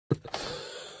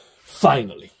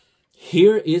Finally,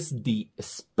 here is the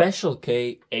Special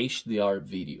K HDR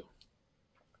video.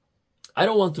 I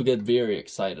don't want to get very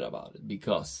excited about it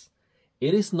because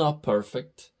it is not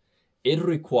perfect. It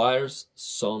requires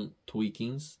some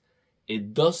tweakings.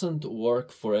 It doesn't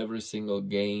work for every single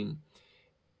game.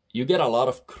 You get a lot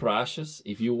of crashes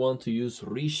if you want to use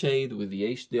reshade with the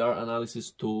HDR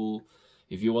analysis tool,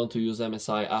 if you want to use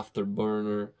MSI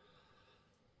Afterburner.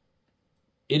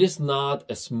 It is not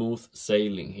a smooth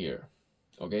sailing here,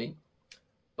 okay?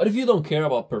 But if you don't care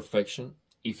about perfection,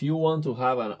 if you want to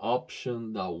have an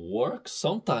option that works,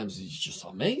 sometimes it's just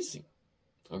amazing,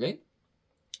 okay?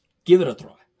 Give it a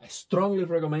try. I strongly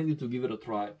recommend you to give it a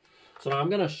try. So now I'm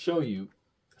gonna show you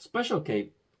Special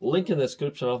K, link in the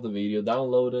description of the video,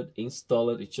 download it, install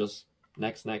it, it's just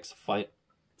next, fine,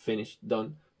 finished,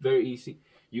 done, very easy.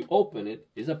 You open it,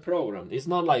 it's a program. It's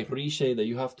not like Reshade that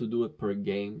you have to do it per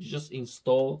game. You just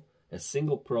install a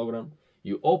single program,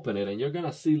 you open it, and you're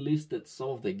gonna see listed some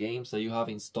of the games that you have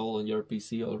installed on your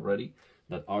PC already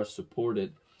that are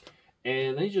supported.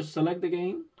 And then you just select the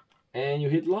game and you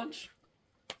hit launch.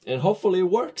 And hopefully it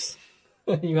works.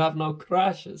 You have no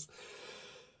crashes.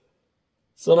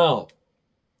 So now,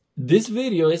 this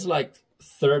video is like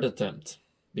third attempt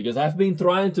because I've been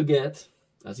trying to get,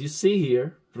 as you see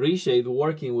here, Reshade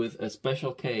working with a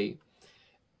Special K,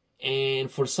 and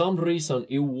for some reason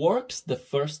it works the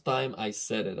first time I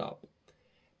set it up,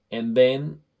 and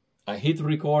then I hit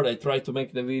record, I try to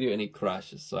make the video and it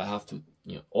crashes, so I have to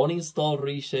uninstall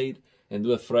Reshade and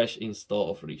do a fresh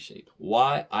install of Reshade.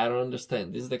 Why? I don't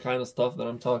understand. This is the kind of stuff that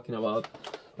I'm talking about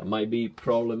that might be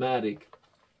problematic.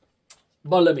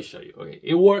 But let me show you. Okay,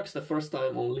 it works the first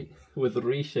time only with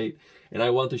Reshade, and I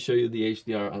want to show you the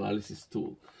HDR analysis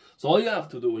tool. So all you have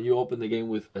to do when you open the game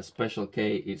with a Special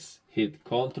K is hit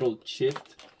Ctrl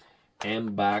Shift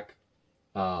and back,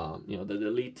 the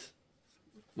delete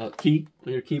key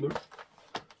on your keyboard,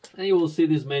 and you will see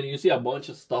this menu. You see a bunch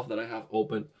of stuff that I have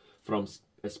open from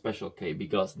a Special K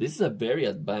because this is a very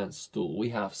advanced tool. We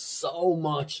have so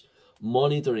much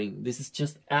monitoring. This is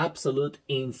just absolute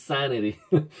insanity.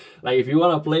 Like if you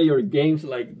want to play your games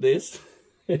like this,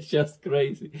 it's just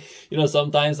crazy.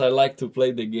 Sometimes I like to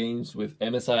play the games with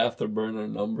MSI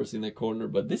Afterburner numbers in the corner,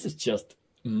 but this is just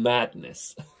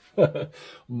madness.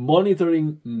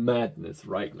 Monitoring madness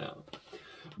right now.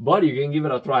 But you can give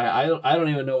it a try. I don't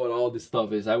even know what all this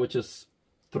stuff is. I was just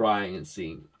trying and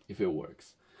seeing if it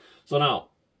works. So now,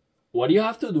 what you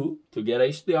have to do to get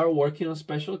HDR working on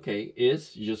Special K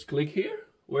is you just click here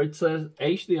where it says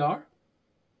HDR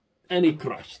and it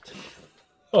crashed.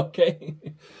 Okay?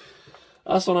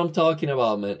 That's what I'm talking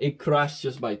about, man. It crashed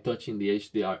just by touching the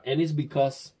HDR, and it's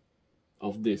because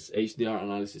of this HDR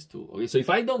analysis tool. Okay, so if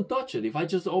I don't touch it, if I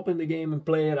just open the game and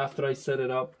play it after I set it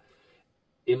up,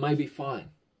 it might be fine.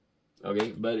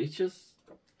 Okay, but it's just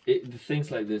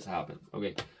things like this happen.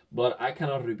 Okay, but I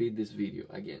cannot repeat this video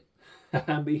again.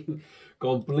 I'm being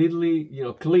completely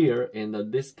clear in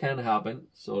that this can happen.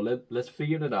 So let's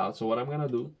figure it out. So what I'm gonna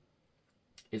do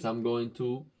is I'm going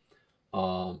to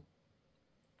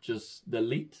just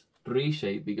delete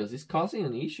Reshade because it's causing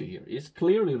an issue here. It's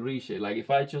clearly Reshade. Like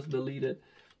if I just delete it,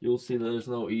 you'll see that there's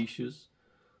no issues.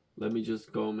 Let me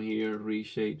just come here,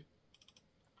 Reshade,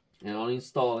 and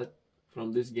uninstall it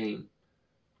from this game.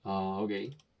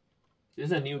 Okay, this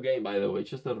is a new game, by the way.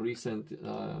 It's just a recent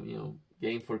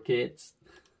game for kids.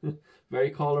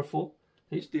 Very colorful.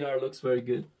 HDR looks very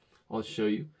good. I'll show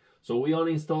you. So we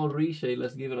uninstalled Reshade.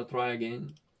 Let's give it a try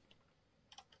again.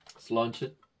 Let's launch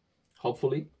it.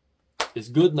 Hopefully it's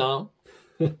good now.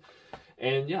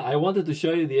 And yeah, I wanted to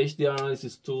show you the HDR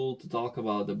analysis tool to talk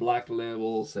about the black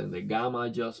levels and the gamma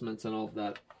adjustments and all of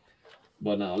that.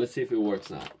 But now let's see if it works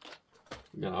now.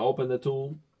 I'm gonna open the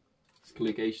tool. Let's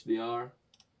click HDR.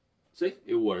 See,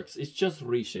 it works. It's just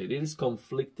Reshade. It is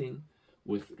conflicting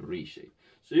with Reshade.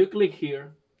 So you click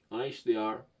here on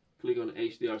HDR, click on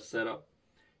HDR setup,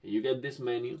 and you get this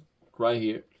menu right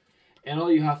here. And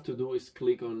all you have to do is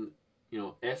click on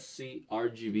SC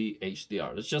RGB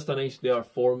HDR. It's just an HDR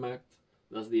format.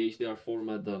 That's the HDR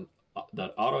format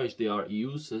that Auto HDR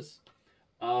uses.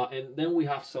 And then we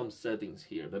have some settings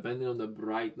here, depending on the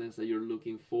brightness that you're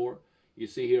looking for. You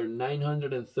see here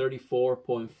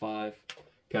 934.5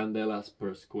 candelas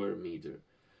per square meter.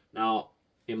 Now,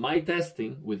 in my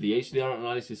testing with the HDR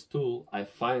analysis tool, I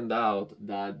find out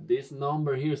that this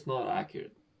number here is not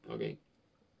accurate. Okay,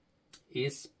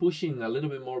 it's pushing a little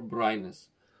bit more brightness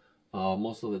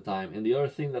most of the time. And the other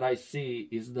thing that I see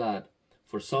is that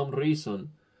for some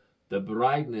reason the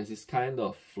brightness is kind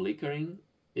of flickering.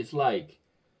 It's like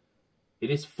it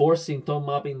is forcing tone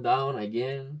mapping down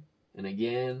again and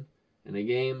again and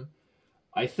again.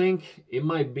 I think it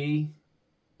might be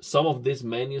some of these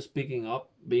menus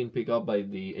being picked up by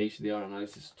the HDR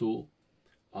analysis tool.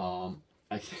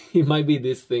 I think it might be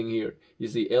this thing here. You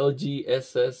see LG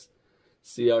SS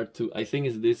CR2. I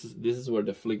think this is where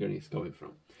the flickering is coming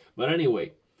from. But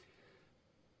anyway,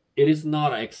 it is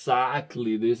not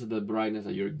exactly this is the brightness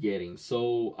that you're getting.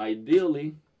 So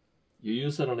ideally, you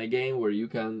use it on a game where you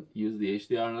can use the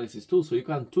HDR analysis tool, so you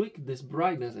can tweak this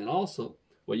brightness. And also,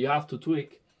 what you have to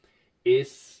tweak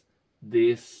is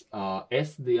this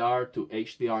SDR to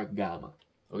HDR gamma.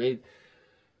 Okay,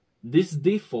 this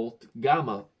default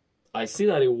gamma, I see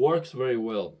that it works very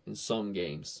well in some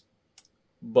games,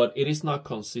 but it is not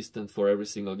consistent for every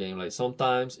single game. Like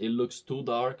sometimes it looks too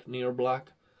dark near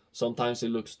black, sometimes it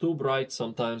looks too bright,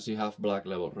 sometimes you have black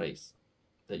level rays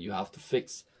that you have to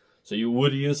fix. So you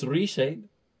would use reshade,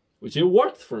 which it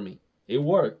worked for me. It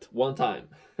worked one time.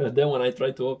 Then when I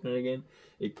tried to open it again,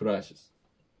 it crashes.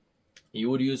 You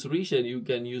would use reshade, you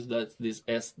can use this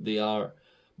SDR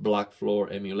black floor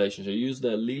emulation. So you use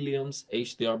the Lilium's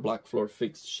HDR black floor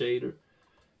fixed shader,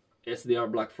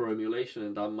 SDR black floor emulation,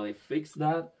 and that might fix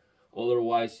that.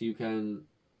 Otherwise, you can,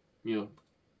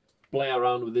 play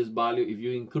around with this value. If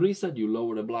you increase it, you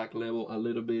lower the black level a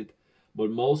little bit, but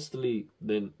mostly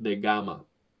then the gamma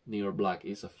near black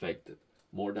is affected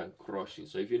more than crushing.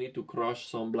 So if you need to crush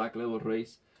some black level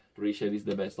rays, reshade is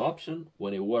the best option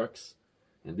when it works.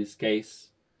 In this case,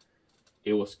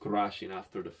 it was crashing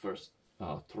after the first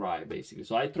try, basically.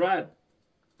 So I tried.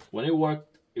 When it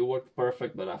worked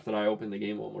perfect, but after I opened the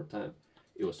game one more time,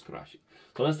 it was crashing.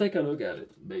 So let's take a look at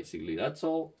it, basically. That's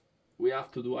all we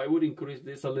have to do. I would increase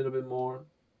this a little bit more.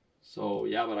 So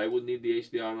yeah, but I would need the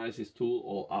HDR analysis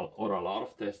tool or a lot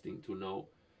of testing to know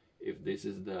if this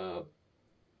is the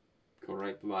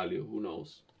correct value. Who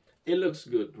knows? It looks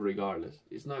good regardless.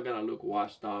 It's not gonna look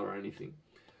washed out or anything.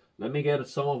 Let me get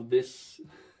some of these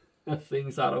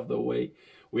things out of the way.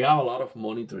 We have a lot of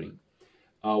monitoring.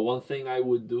 One thing I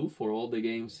would do for all the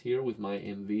games here with my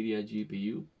NVIDIA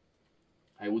GPU,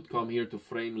 I would come here to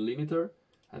frame limiter,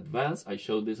 advanced, I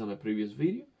showed this on a previous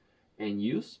video, and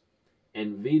use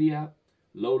NVIDIA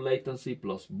low latency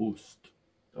plus boost.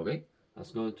 Okay,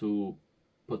 that's going to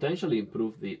potentially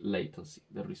improve the latency,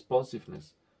 the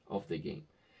responsiveness of the game.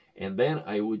 And then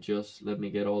I would just, let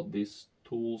me get all these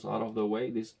tools out of the way,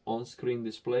 this on-screen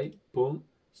display, boom,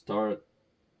 start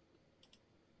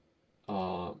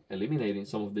eliminating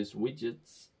some of these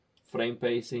widgets, frame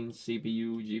pacing,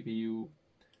 CPU, GPU,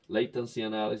 latency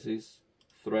analysis,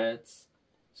 threads.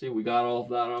 See, we got all of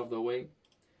that out of the way,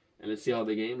 and let's see how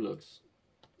the game looks.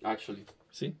 Actually,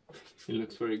 see, it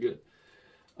looks very good.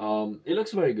 It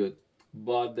looks very good,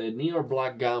 but the near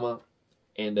black gamma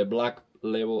and the black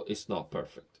level is not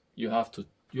perfect. You have to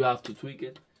tweak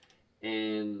it,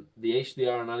 and the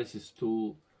HDR analysis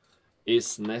tool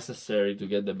is necessary to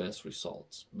get the best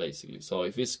results, basically. So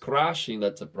if it's crashing,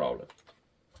 that's a problem.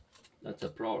 That's a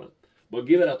problem. But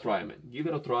give it a try, man. Give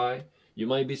it a try. You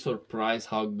might be surprised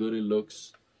how good it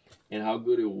looks and how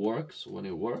good it works when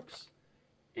it works.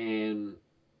 And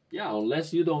yeah,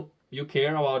 unless you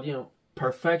care about,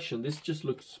 perfection, this just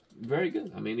looks very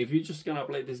good. I mean, if you're just gonna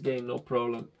play this game, no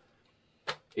problem.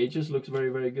 It just looks very,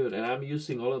 very good. And I'm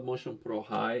using OLED Motion Pro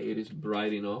High. It is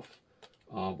bright enough.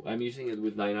 I'm using it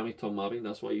with dynamic tone mapping.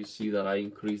 That's why you see that I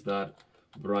increased that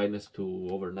brightness to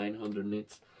over 900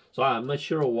 nits. So I'm not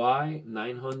sure why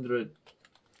 900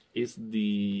 is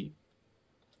the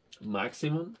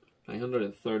maximum.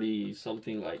 930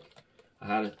 something, like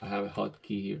I have a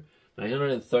hotkey here.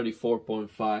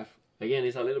 934.5. Again,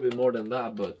 it's a little bit more than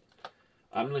that, but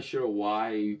I'm not sure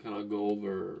why you cannot go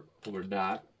over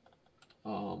that.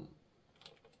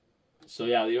 So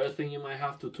yeah, the other thing you might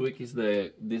have to tweak is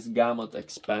this gamut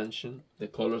expansion. The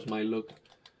colors might look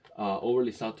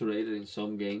overly saturated in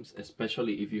some games,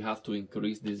 especially if you have to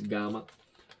increase this gamma.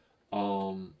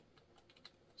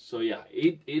 So yeah,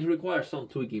 it requires some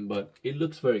tweaking, but it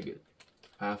looks very good.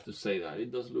 I have to say that.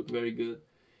 It does look very good.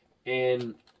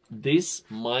 And this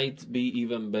might be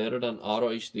even better than Auto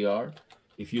HDR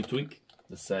if you tweak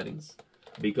the settings,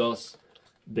 because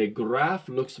the graph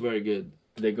looks very good.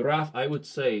 The graph, I would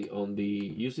say, on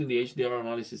using the HDR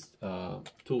analysis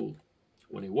tool,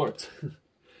 when it works,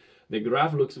 the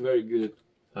graph looks very good.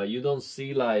 You don't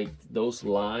see like those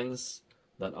lines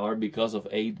that are because of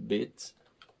 8 bits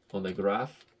on the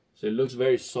graph. So it looks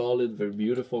very solid, very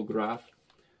beautiful graph.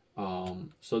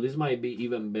 So this might be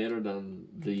even better than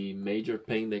the Major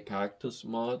Paint the Cactus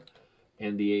mod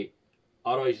and the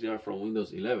Auto HDR from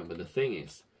Windows 11. But the thing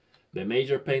is, the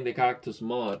Major Paint the Cactus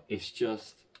mod is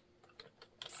just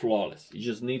flawless. You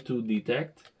just need to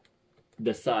detect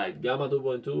the side, gamma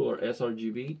 2.2 or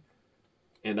sRGB,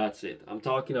 and that's it. I'm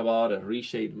talking about a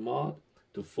reshade mod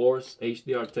to force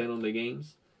HDR10 on the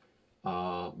games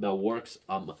that works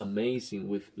amazing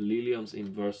with Lilium's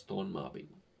inverse tone mapping.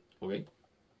 Okay,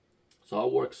 so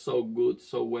it works so good,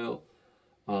 so well.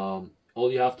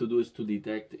 All you have to do is to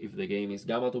detect if the game is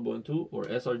Gamma 2.2 or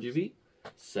sRGB,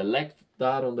 select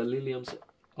that on the Lilium's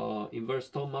inverse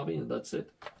tone mapping, and that's it.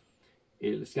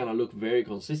 It's gonna look very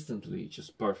consistently,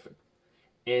 just perfect.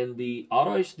 And the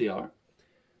Auto HDR,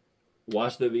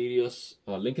 watch the videos,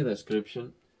 link in the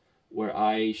description, where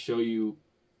I show you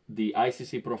the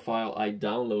ICC profile I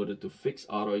downloaded to fix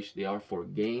Auto HDR for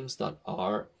games that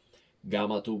are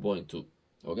Gamma 2.2.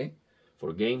 Okay,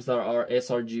 for games that are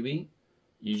sRGB,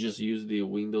 you just use the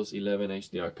Windows 11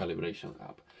 HDR calibration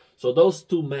app. So those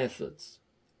two methods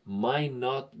might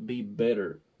not be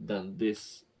better than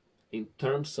this in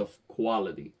terms of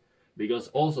quality, because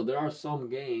also there are some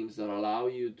games that allow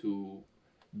you to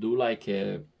do like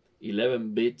a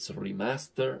 11 bits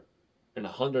remaster and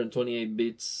 128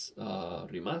 bits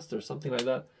remaster, something like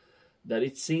that, that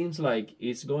it seems like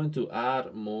it's going to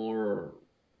add more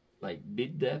like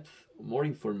bit depth, more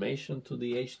information to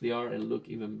the HDR and look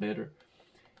even better.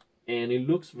 And it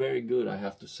looks very good, I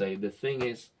have to say. The thing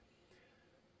is,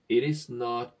 it is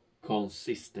not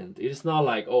consistent. It is not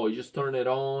like, oh, you just turn it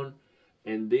on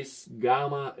and this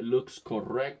gamma looks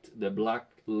correct, the black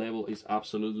level is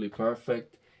absolutely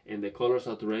perfect, and the color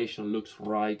saturation looks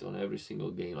right on every single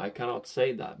game. I cannot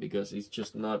say that because it's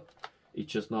just not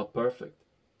perfect.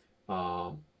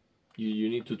 You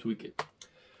need to tweak it.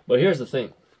 But here's the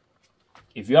thing.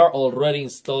 If you are already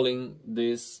installing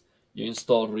this, you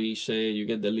install Reshade, you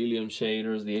get the Lilium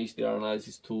shaders, the HDR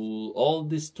analysis tool, all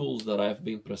these tools that I've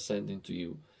been presenting to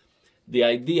you. The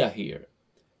idea here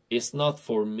is not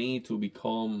for me to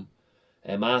become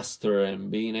a master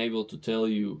and being able to tell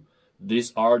you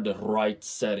these are the right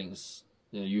settings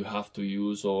you have to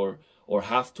use, or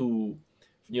have to,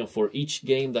 for each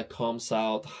game that comes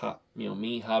out,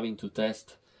 me having to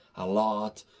test a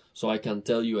lot so I can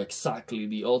tell you exactly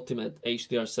the ultimate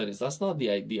HDR settings. That's not the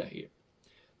idea here.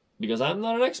 Because I'm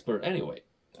not an expert anyway.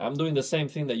 I'm doing the same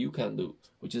thing that you can do,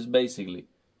 which is basically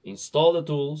install the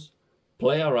tools,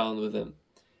 play around with them,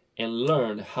 and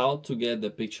learn how to get the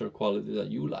picture quality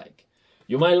that you like.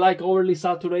 You might like overly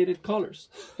saturated colors.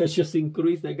 Let's just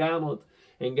increase the gamut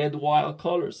and get wild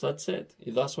colors. That's it.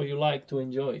 If that's what you like to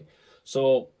enjoy.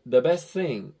 So the best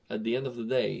thing at the end of the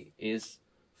day is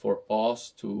for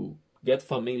us to get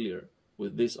familiar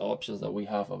with these options that we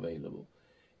have available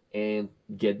and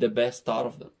get the best out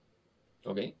of them.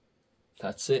 Okay,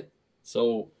 that's it.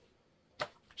 So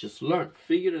just learn,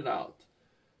 figure it out.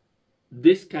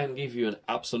 This can give you an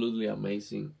absolutely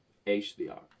amazing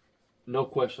HDR, no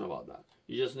question about that.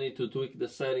 You just need to tweak the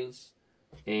settings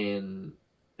and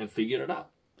figure it out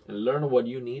and learn what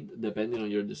you need depending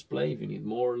on your display. If you need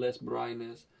more or less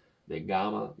brightness, the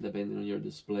gamma depending on your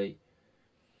display,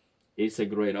 it's a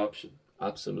great option,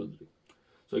 absolutely.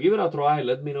 So give it a try.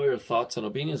 Let me know your thoughts and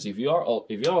opinions. If you're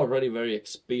already very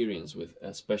experienced with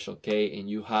a Special K and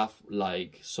you have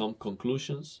like some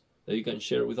conclusions that you can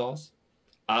share with us,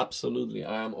 absolutely,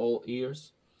 I am all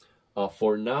ears.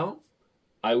 For now,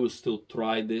 I will still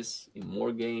try this in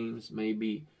more games.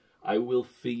 Maybe I will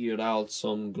figure out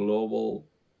some global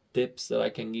tips that I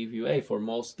can give you. Hey, for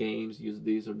most games, use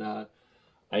this or that.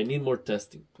 I need more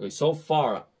testing. Okay, so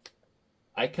far,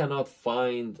 I cannot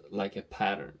find like a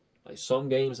pattern. Like some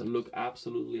games look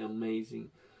absolutely amazing.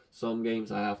 Some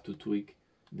games I have to tweak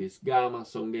this gamma.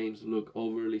 Some games look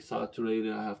overly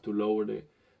saturated. I have to lower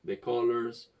the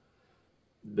colors.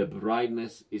 The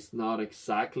brightness is not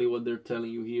exactly what they're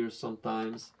telling you here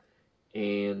sometimes.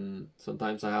 And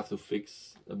sometimes I have to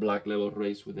fix the black level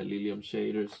race with the Lilium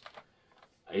shaders.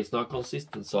 It's not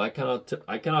consistent, so I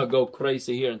cannot go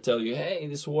crazy here and tell you, hey,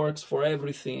 this works for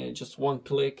everything and just one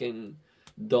click and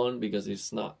done, because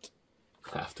it's not.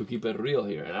 I have to keep it real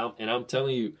here, and I'm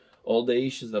telling you all the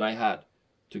issues that I had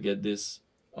to get this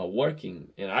working.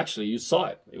 And actually, you saw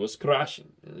it; it was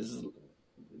crashing. And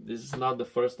this is not the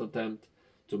first attempt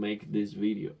to make this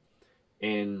video.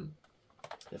 And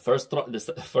the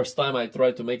first time I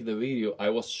tried to make the video, I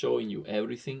was showing you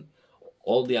everything,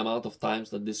 all the amount of times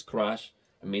that this crashed,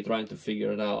 and me trying to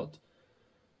figure it out.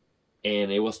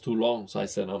 And it was too long, so I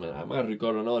said, "No, man, I'm gonna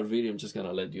record another video. I'm just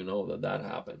gonna let you know that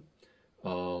happened."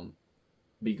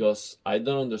 Because I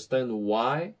don't understand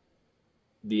why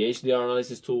the HDR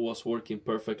analysis tool was working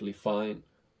perfectly fine,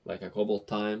 like a couple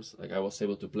times. Like I was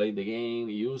able to play the game,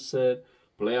 use it,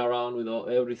 play around with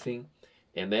everything,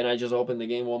 and then I just opened the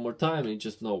game one more time and it's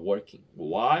just not working.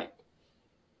 Why?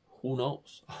 Who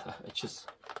knows? It's just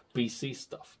PC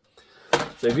stuff.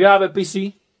 So if you have a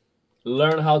PC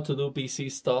learn how to do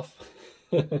PC stuff.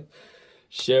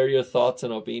 Share your thoughts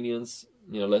and opinions.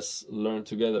 Let's learn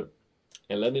together.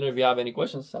 And let me know if you have any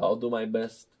questions. I'll do my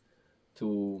best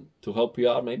to help you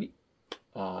out, maybe.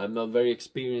 I'm not very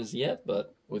experienced yet,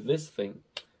 but with this thing,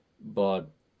 but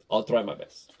I'll try my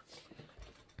best.